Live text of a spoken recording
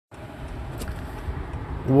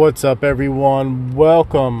What's up, everyone?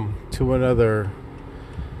 Welcome to another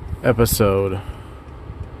episode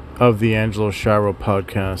of the Angelo Shiro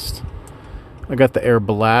podcast. I got the air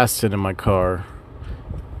blasted in my car.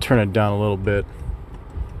 Turn it down a little bit.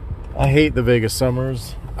 I hate the Vegas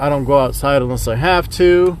summers. I don't go outside unless I have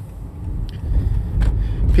to.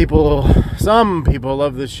 Some people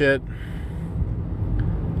love this shit.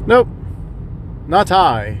 Nope. Not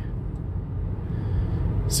I.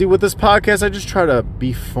 See, with this podcast, I just try to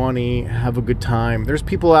be funny, have a good time. There's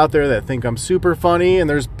people out there that think I'm super funny, and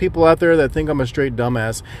there's people out there that think I'm a straight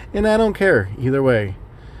dumbass, and I don't care either way.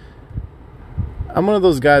 I'm one of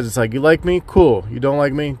those guys that's like, you like me? Cool. You don't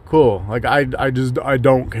like me? Cool. Like, I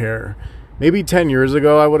don't care. Maybe 10 years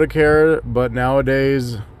ago I would have cared, but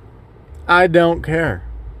nowadays, I don't care.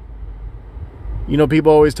 You know,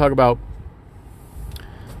 people always talk about,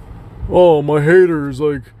 oh, my haters,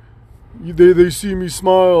 like, They see me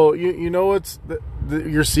smile. You know what's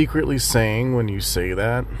you're secretly saying when you say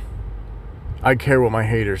that? I care what my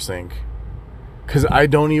haters think. Because I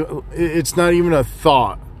don't even... It's not even a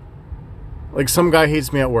thought. Like, some guy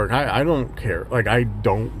hates me at work. I don't care. Like, I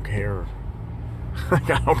don't care. Like,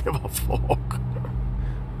 I don't give a fuck.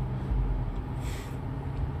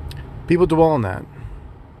 People dwell on that.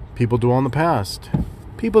 People dwell on the past.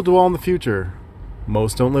 People dwell on the future.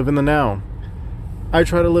 Most don't live in the now. I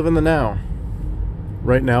try to live in the now.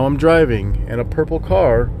 Right now I'm driving, and a purple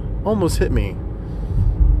car almost hit me.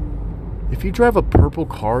 If you drive a purple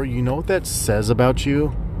car, you know what that says about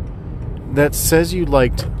you? That says you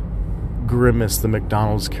liked Grimace, the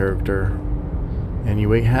McDonald's character, and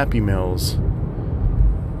you ate Happy Meals.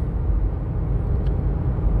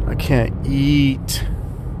 I can't eat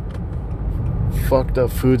fucked up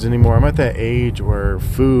foods anymore. I'm at that age where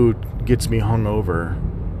food gets me hungover.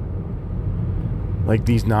 Like,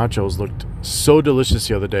 these nachos looked so delicious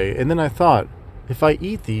the other day. And then I thought, if I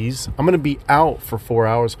eat these, I'm going to be out for 4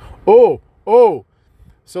 hours. Oh.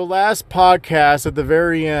 So last podcast, at the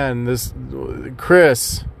very end, this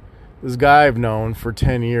Chris, this guy I've known for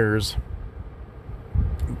 10 years,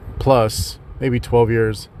 plus, maybe 12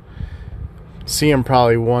 years. See him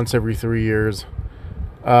probably once every 3 years.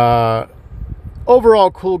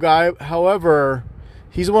 Overall, cool guy. However,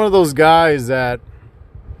 he's one of those guys that,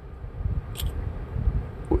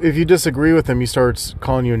 if you disagree with him, he starts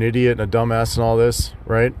calling you an idiot and a dumbass and all this,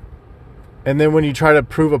 right? And then when you try to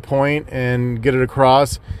prove a point and get it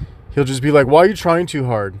across, he'll just be like, why are you trying too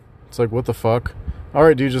hard? It's like, what the fuck? All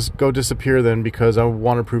right, dude, just go disappear then, because I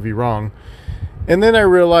want to prove you wrong. And then I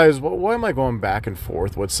realized, well, why am I going back and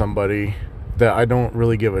forth with somebody that I don't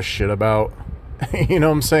really give a shit about? You know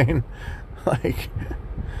what I'm saying? Like...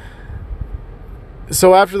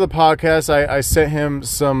 So after the podcast, I sent him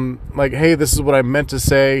some, like, hey, this is what I meant to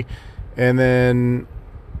say. And then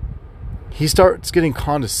he starts getting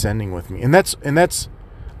condescending with me. And that's,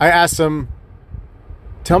 I asked him,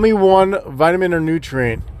 tell me one vitamin or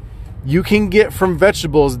nutrient you can get from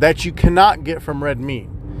vegetables that you cannot get from red meat.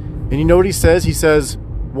 And you know what he says? He says,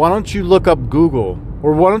 why don't you look up Google?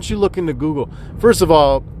 Or why don't you look into Google? First of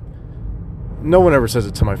all, no one ever says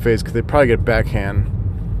it to my face because they probably get backhand.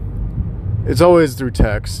 It's always through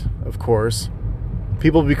text, of course.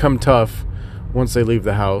 People become tough once they leave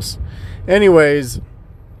the house. Anyways,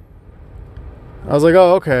 I was like,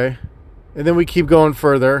 oh, okay. And then we keep going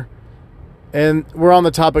further. And we're on the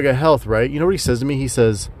topic of health, right? You know what he says to me? He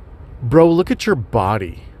says, bro, look at your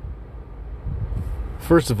body.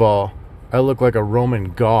 First of all, I look like a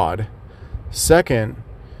Roman god. Second,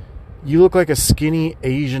 you look like a skinny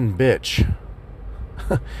Asian bitch.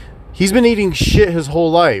 He's been eating shit his whole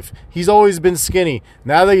life. He's always been skinny.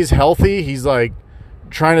 Now that he's healthy, he's like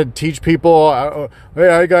trying to teach people, hey,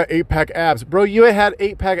 I got 8-pack abs. Bro, you had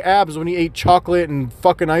 8-pack abs when you ate chocolate and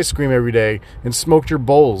fucking ice cream every day and smoked your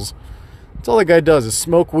bowls. That's all that guy does is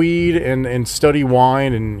smoke weed and study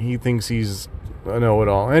wine, and he thinks he's a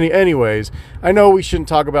know-it-all. Anyways, I know we shouldn't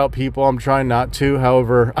talk about people. I'm trying not to.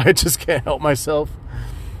 However, I just can't help myself.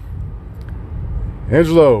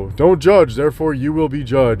 Angelo, don't judge, therefore you will be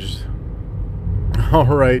judged.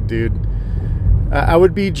 Alright, dude. I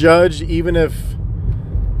would be judged even if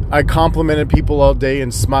I complimented people all day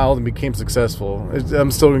and smiled and became successful. I'm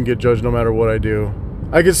still going to get judged no matter what I do.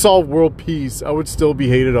 I could solve world peace. I would still be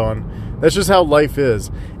hated on. That's just how life is.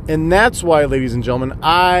 And that's why, ladies and gentlemen,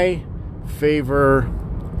 I favor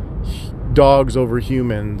dogs over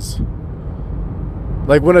humans.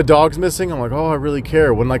 Like, when a dog's missing, I'm like, oh, I really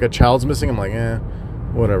care. When, like, a child's missing, I'm like,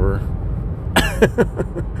 whatever.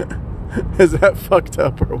 Is that fucked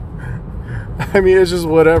up? Or, I mean, it's just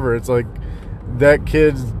whatever. It's like, that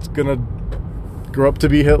kid's gonna grow up to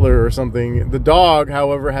be Hitler or something. The dog,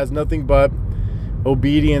 however, has nothing but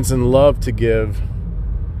obedience and love to give.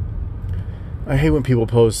 I hate when people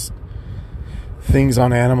post things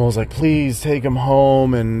on animals like, please take them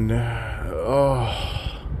home, and I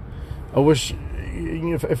wish,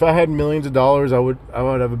 if I had millions of dollars, I would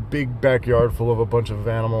have a big backyard full of a bunch of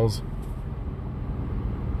animals.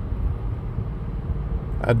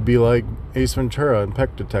 I'd be like Ace Ventura and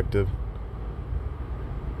Pet Detective.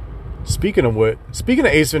 Speaking of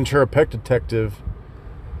Ace Ventura, Pet Detective,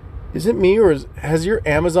 is it me, or has your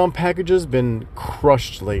Amazon packages been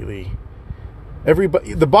crushed lately?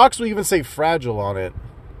 The box will even say fragile on it.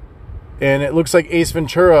 And it looks like Ace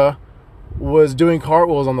Ventura was doing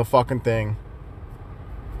cartwheels on the fucking thing.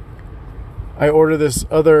 I ordered this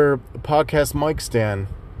other podcast mic stand.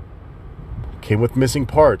 Came with missing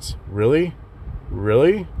parts. Really?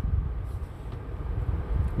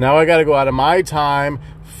 Now I gotta go out of my time,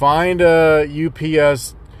 find a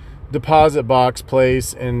UPS deposit box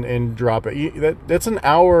place and drop it. That's an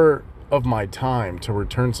hour of my time to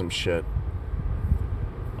return some shit.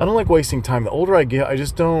 I don't like wasting time. The older I get, I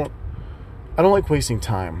don't like wasting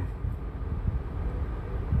time.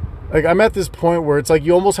 Like, I'm at this point where it's like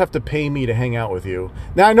you almost have to pay me to hang out with you.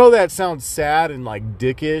 Now, I know that sounds sad and like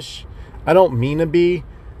dickish. I don't mean to be.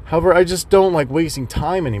 However, I just don't like wasting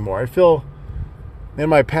time anymore. I feel in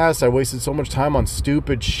my past I wasted so much time on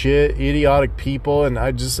stupid shit, idiotic people, and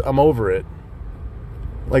I'm over it.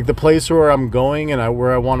 Like, the place where I'm going and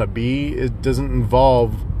where I want to be, it doesn't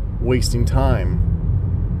involve wasting time.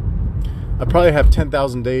 I probably have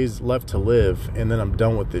 10,000 days left to live, and then I'm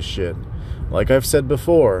done with this shit. Like I've said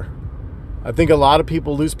before, I think a lot of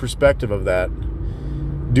people lose perspective of that.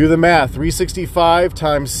 Do the math. 365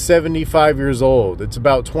 times 75 years old. It's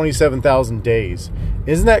about 27,000 days.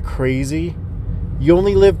 Isn't that crazy? You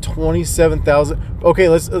only live 27,000. Okay,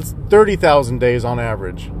 let's 30,000 days on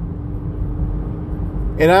average.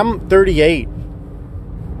 And I'm 38.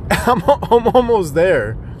 I'm almost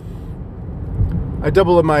there. I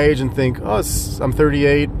double up my age and think, I'm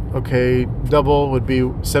 38. Okay, double would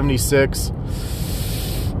be 76.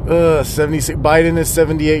 76. Biden is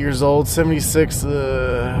 78 years old. 76.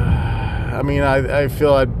 I mean, I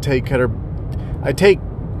feel I take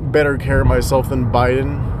better care of myself than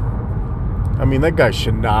Biden. I mean, that guy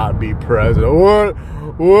should not be president. What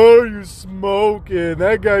are you smoking?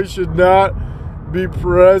 That guy should not be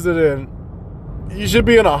president. He should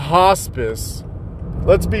be in a hospice.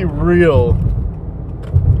 Let's be real.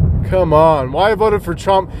 Come on. Why I voted for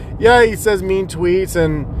Trump? Yeah, he says mean tweets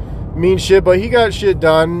and mean shit, but he got shit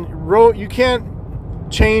done. You can't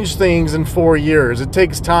change things in 4 years. It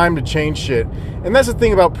takes time to change shit. And that's the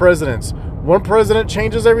thing about presidents. One president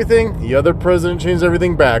changes everything, the other president changes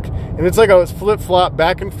everything back. And it's like a flip-flop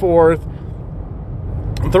back and forth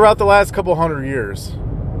throughout the last couple hundred years.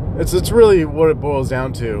 It's really what it boils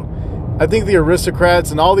down to. I think the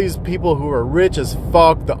aristocrats and all these people who are rich as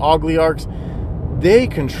fuck, the oligarchs, they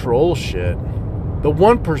control shit. The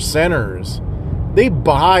one percenters, they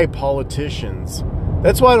buy politicians.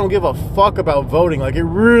 That's why I don't give a fuck about voting. Like, it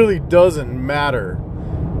really doesn't matter.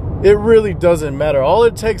 It really doesn't matter. All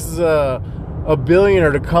it takes is a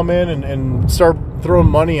billionaire to come in and start throwing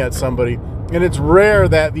money at somebody. And it's rare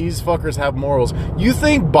that these fuckers have morals. You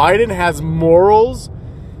think Biden has morals?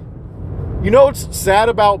 You know what's sad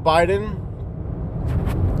about Biden?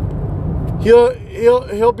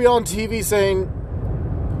 He'll be on TV saying,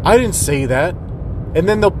 I didn't say that. And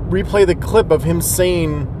then they'll replay the clip of him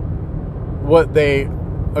saying what they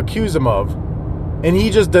accuse him of. And he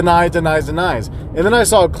just denies. And then I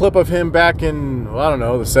saw a clip of him back in, I don't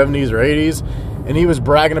know, the 70s or 80s. And he was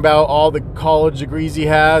bragging about all the college degrees he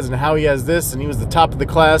has and how he has this. And he was the top of the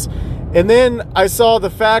class. And then I saw the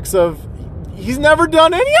facts of he's never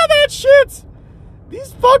done any of that shit.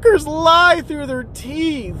 These fuckers lie through their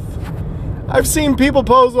teeth. I've seen people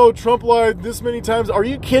post, oh, Trump lied this many times. Are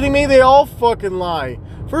you kidding me? They all fucking lie.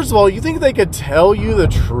 First of all, you think they could tell you the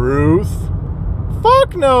truth?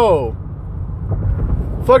 Fuck no.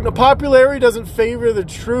 Fuck no. Popularity doesn't favor the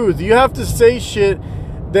truth. You have to say shit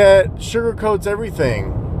that sugarcoats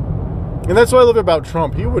everything. And that's what I love about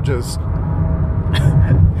Trump. He would just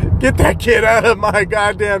get that kid out of my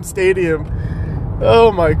goddamn stadium.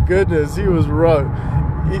 Oh my goodness, he was rough.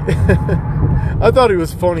 I thought he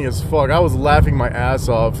was funny as fuck. I was laughing my ass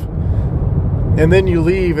off. And then you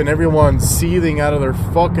leave and everyone's seething out of their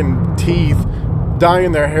fucking teeth,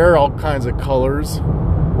 dyeing their hair all kinds of colors.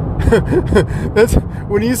 That's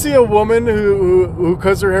when you see a woman who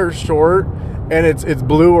cuts her hair short and it's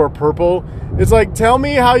blue or purple. It's like, tell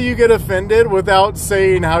me how you get offended without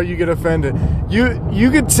saying how you get offended.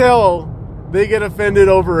 You could tell they get offended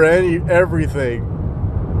over everything.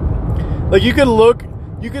 Like, you could look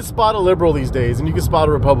You can spot a liberal these days, and you can spot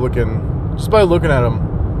a Republican just by looking at them.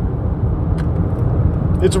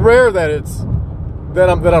 It's rare that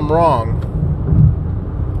I'm wrong.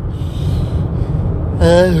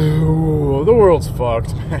 The world's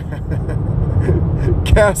fucked, man.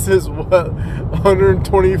 Gas is what,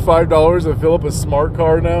 $125 to fill up a smart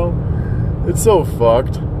car now? It's so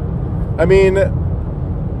fucked. I mean,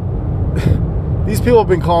 these people have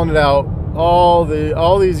been calling it out all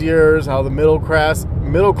these years, how the middle class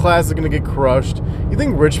is going to get crushed. You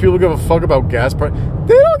think rich people give a fuck about gas price?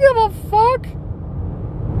 They don't give a fuck.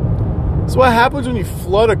 It's what happens when you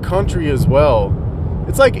flood a country as well.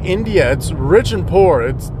 It's like India. It's rich and poor.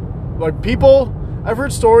 It's like people, I've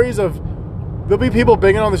heard stories of, there'll be people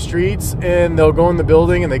begging on the streets and they'll go in the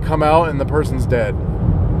building and they come out and the person's dead.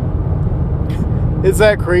 It's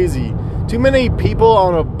that crazy. Too many people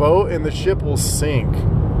on a boat and the ship will sink.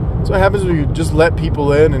 That's what happens when you just let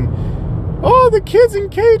people in and, oh, the kids in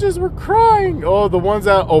cages were crying. Oh, the ones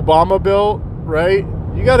that Obama built, right?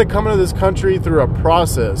 You got to come into this country through a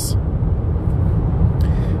process.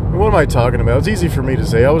 What am I talking about? It's easy for me to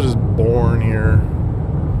say. I was just born here.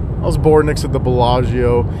 I was born next to the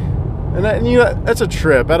Bellagio. And you know, that's a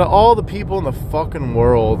trip. Out of all the people in the fucking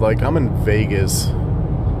world, like, I'm in Vegas.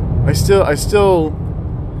 I still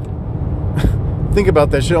think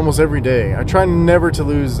about that shit almost every day. I try never to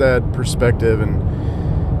lose that perspective, and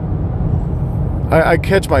I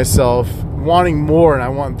catch myself wanting more, and I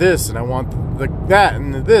want this, and I want that,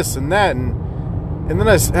 and this, and that, and then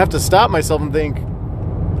I have to stop myself and think,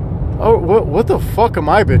 oh, what the fuck am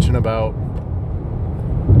I bitching about?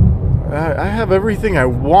 I have everything I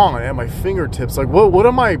want at my fingertips. Like, what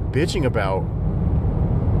am I bitching about?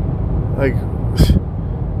 Like,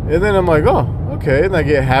 and then I'm like, oh, okay, and I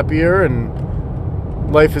get happier,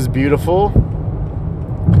 and life is beautiful.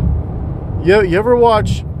 You ever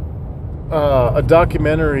watch a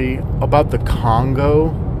documentary about the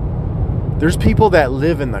Congo? There's people that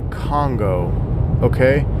live in the Congo,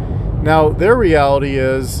 okay? Now, their reality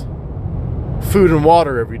is food and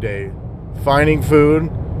water every day. Finding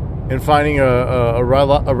food and finding a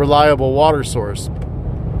reliable water source.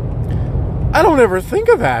 I don't ever think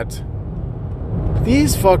of that.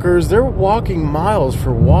 These fuckers, they're walking miles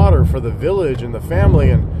for water for the village and the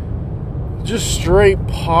family, and just straight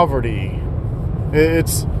poverty.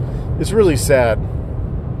 It's really sad.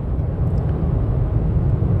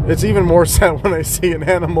 It's even more sad when I see an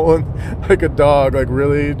animal and like a dog. Like,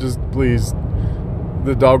 really? Just please.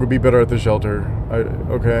 The dog would be better at the shelter.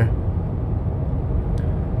 Okay.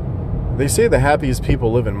 They say the happiest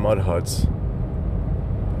people live in mud huts.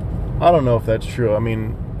 I don't know if that's true. I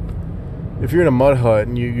mean, if you're in a mud hut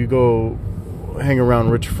and you go hang around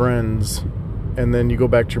rich friends and then you go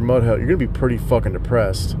back to your mud hut, you're going to be pretty fucking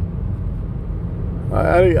depressed.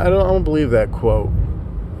 I don't believe that quote.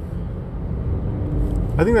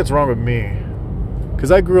 I think that's wrong with me.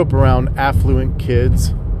 Because I grew up around affluent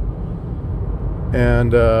kids.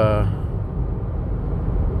 And,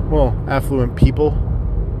 affluent people.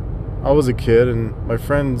 I was a kid and my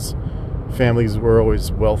friends' families were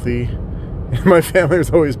always wealthy. And my family was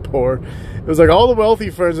always poor. It was like all the wealthy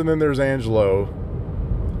friends, and then there's Angelo.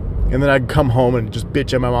 And then I'd come home and just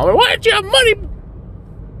bitch at my mom. Like, why don't you have money?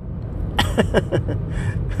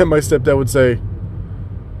 And my stepdad would say,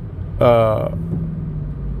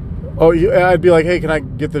 I'd be like, hey, can I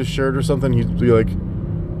get this shirt or something? He'd be like,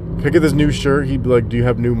 can I get this new shirt? He'd be like, do you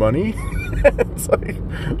have new money? It's like,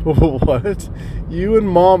 what? You and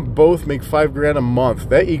mom both make $5,000 a month.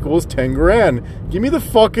 That equals $10,000. Give me the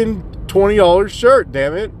fucking $20 shirt,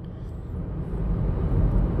 damn it.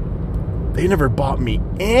 They never bought me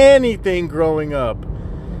anything growing up.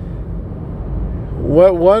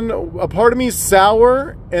 A part of me is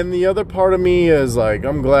sour, and the other part of me is like,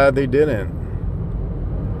 I'm glad they didn't.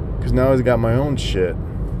 Because now I've got my own shit.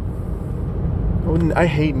 I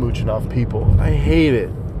hate mooching off people. I hate it.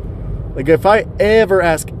 Like, if I ever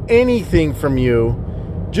ask anything from you,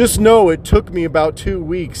 just know it took me about 2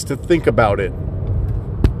 weeks to think about it.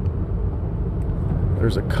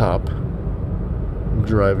 There's a cop. I'm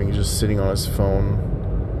driving. He's just sitting on his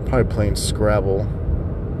phone. Probably playing Scrabble.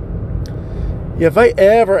 Yeah, if I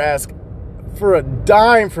ever ask for a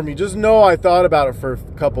dime from you, just know I thought about it for a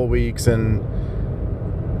couple weeks, and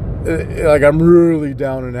like, I'm really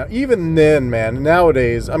down and out. Even then, man,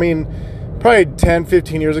 nowadays, I mean, probably 10,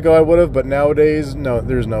 15 years ago I would have, but nowadays, no,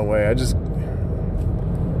 there's no way. I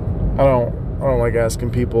don't like asking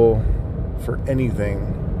people for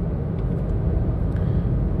anything.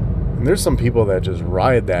 And there's some people that just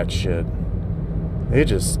ride that shit. They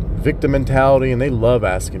just victim mentality, and they love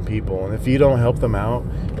asking people. And if you don't help them out,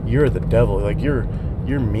 you're the devil. Like, you're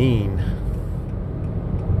mean.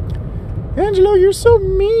 Angelo, you're so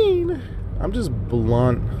mean. I'm just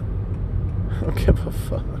blunt. I don't give a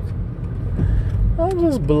fuck. I'm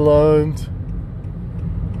just blunt.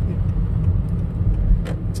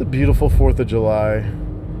 It's a beautiful 4th of July.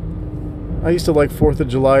 I used to like 4th of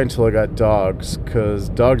July until I got dogs, because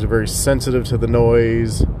dogs are very sensitive to the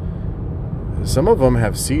noise. Some of them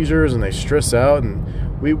have seizures and they stress out,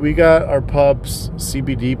 and we got our pups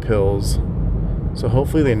CBD pills, so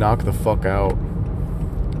hopefully they knock the fuck out.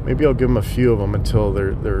 Maybe I'll give them a few of them until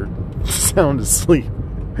they're sound asleep,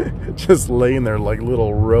 just laying there like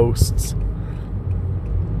little roasts.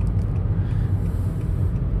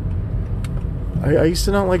 I used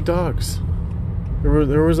to not like dogs. There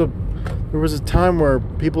was a time where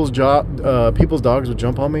people's dogs would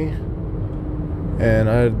jump on me, and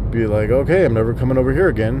I'd be like, okay, I'm never coming over here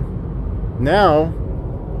again. Now,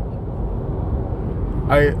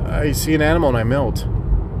 I see an animal and I melt.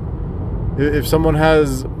 If someone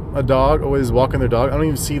has a dog or is walking their dog, I don't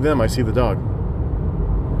even see them, I see the dog.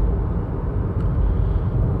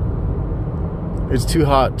 It's too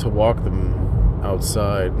hot to walk them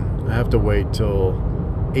outside. I have to wait till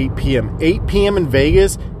 8 p.m. 8 p.m. in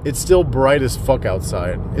Vegas, it's still bright as fuck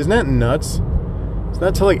outside. Isn't that nuts? It's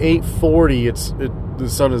not till like 8:40 the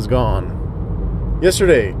sun is gone.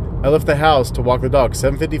 Yesterday, I left the house to walk the dog,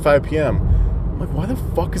 7:55 p.m. I'm like, why the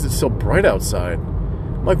fuck is it so bright outside?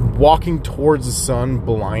 I'm like walking towards the sun,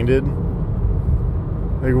 blinded.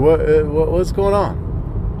 Like, what's going on?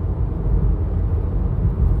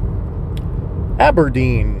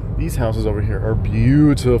 Aberdeen. These houses over here are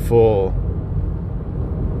beautiful.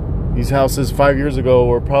 These houses 5 years ago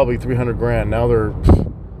were probably 300 grand. Now they're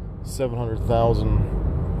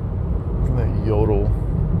 700,000. Look at that yodel.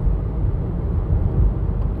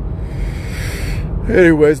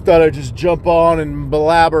 Anyways, thought I'd just jump on and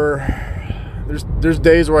blabber. There's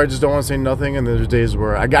days where I just don't want to say nothing, and there's days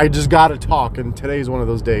where I just gotta talk, and today's one of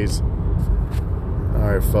those days.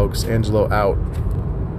 Alright, folks. Angelo out.